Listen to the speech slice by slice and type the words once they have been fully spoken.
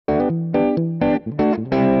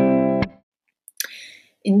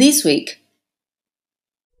in this week.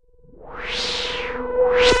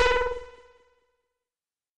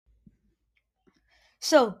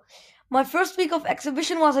 So, my first week of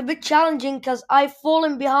exhibition was a bit challenging because I've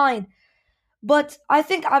fallen behind. But I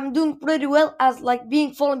think I'm doing pretty well as like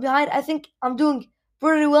being fallen behind. I think I'm doing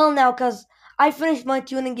pretty well now because I finished my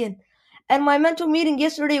tuning in. And my mentor meeting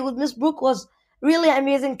yesterday with Miss Brooke was really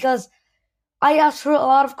amazing because I asked her a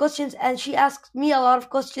lot of questions and she asked me a lot of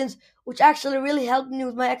questions, which actually really helped me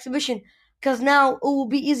with my exhibition. Because now it will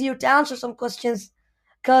be easier to answer some questions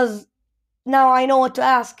because now I know what to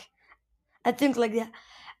ask and things like that.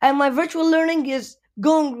 And my virtual learning is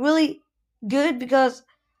going really good because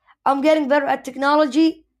I'm getting better at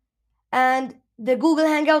technology, and the Google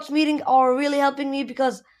Hangouts meeting are really helping me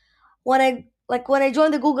because when I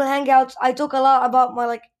joined the Google Hangouts, I talk a lot about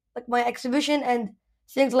my my exhibition and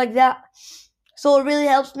things like that. So it really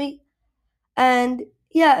helps me, and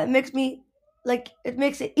yeah, it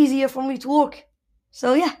makes it easier for me to work.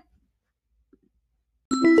 So yeah.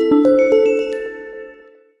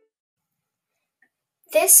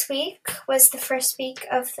 This week was the first week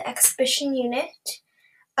of the exhibition unit.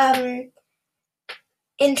 Um,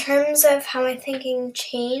 in terms of how my thinking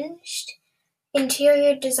changed,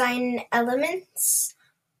 interior design elements,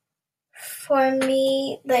 for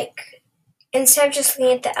me, instead of just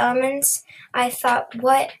looking at the elements, I thought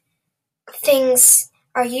what things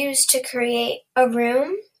are used to create a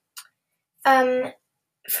room.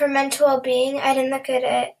 For mental well-being, I didn't look at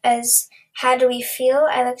it as how do we feel.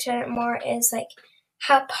 I looked at it more as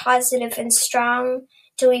how positive and strong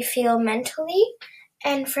do we feel mentally.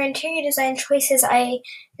 And for interior design choices, I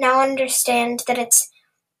now understand that it's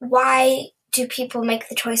why do people make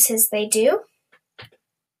the choices they do.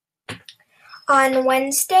 On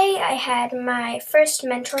Wednesday, I had my first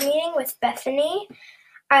mentor meeting with Bethany.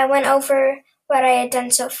 I went over what I had done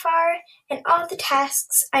so far and all the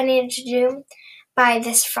tasks I needed to do by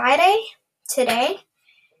this Friday, today.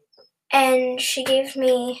 And she gave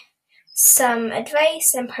me some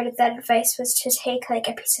advice, and part of that advice was to take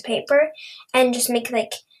a piece of paper and just make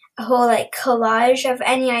a whole collage of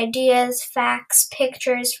any ideas, facts,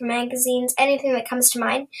 pictures from magazines, anything that comes to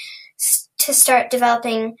mind, to start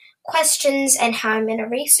developing questions and how I'm going to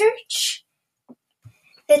research.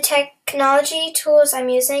 The technology tools I'm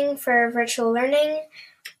using for virtual learning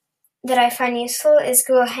that I find useful is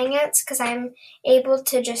Google Hangouts, because I'm able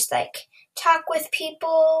to just talk with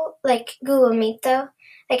people, like Google Meet though.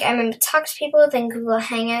 I'm able to talk to people, then Google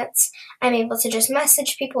Hangouts, I'm able to just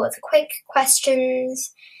message people with quick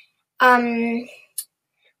questions.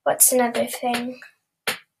 What's another thing?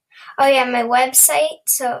 Oh yeah, my website,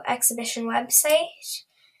 so exhibition website,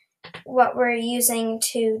 what we're using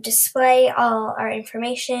to display all our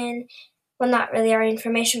information. Well, not really our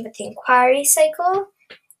information, but the inquiry cycle.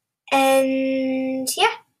 And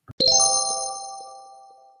yeah.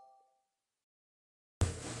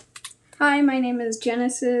 Hi, my name is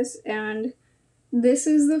Genesis, and this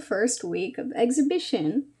is the first week of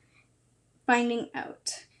exhibition finding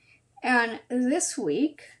out. And this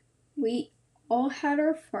week, we all had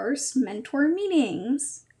our first mentor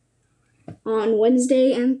meetings on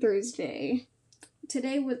Wednesday and Thursday.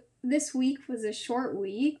 This week was a short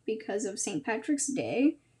week because of St. Patrick's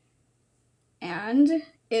Day, and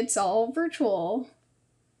it's all virtual.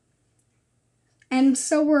 And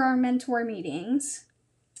so were our mentor meetings.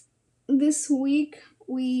 This week,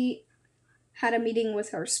 we had a meeting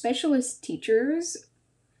with our specialist teachers,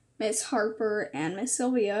 Miss Harper and Miss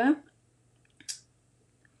Sylvia.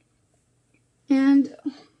 And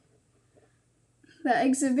the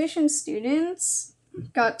exhibition students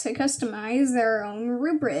got to customize their own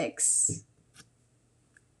rubrics.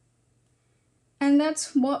 And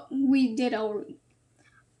that's what we did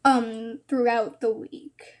throughout the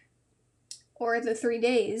week, or the 3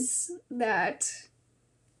 days that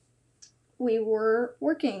we were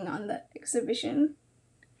working on the exhibition.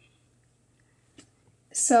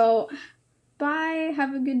 So, bye,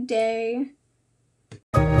 have a good day.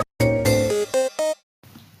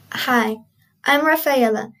 Hi, I'm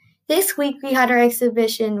Rafaela. This week we had our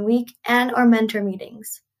exhibition week and our mentor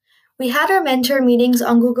meetings. We had our mentor meetings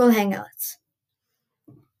on Google Hangouts.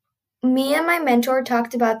 Me and my mentor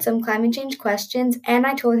talked about some climate change questions, and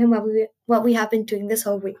I told him what we have been doing this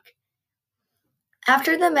whole week.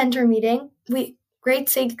 After the mentor meeting, grade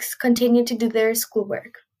 6 continued to do their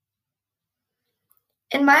schoolwork.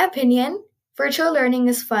 In my opinion, virtual learning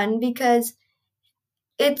is fun because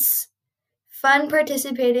it's fun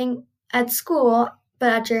participating at school,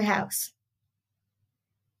 but at your house.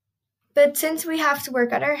 But since we have to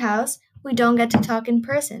work at our house, we don't get to talk in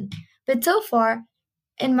person. But so far,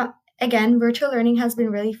 virtual learning has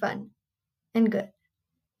been really fun and good.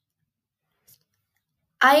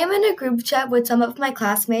 I am in a group chat with some of my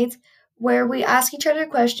classmates where we ask each other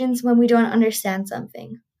questions when we don't understand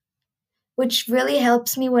something, which really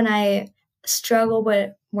helps me when I struggle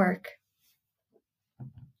with work.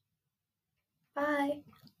 Bye.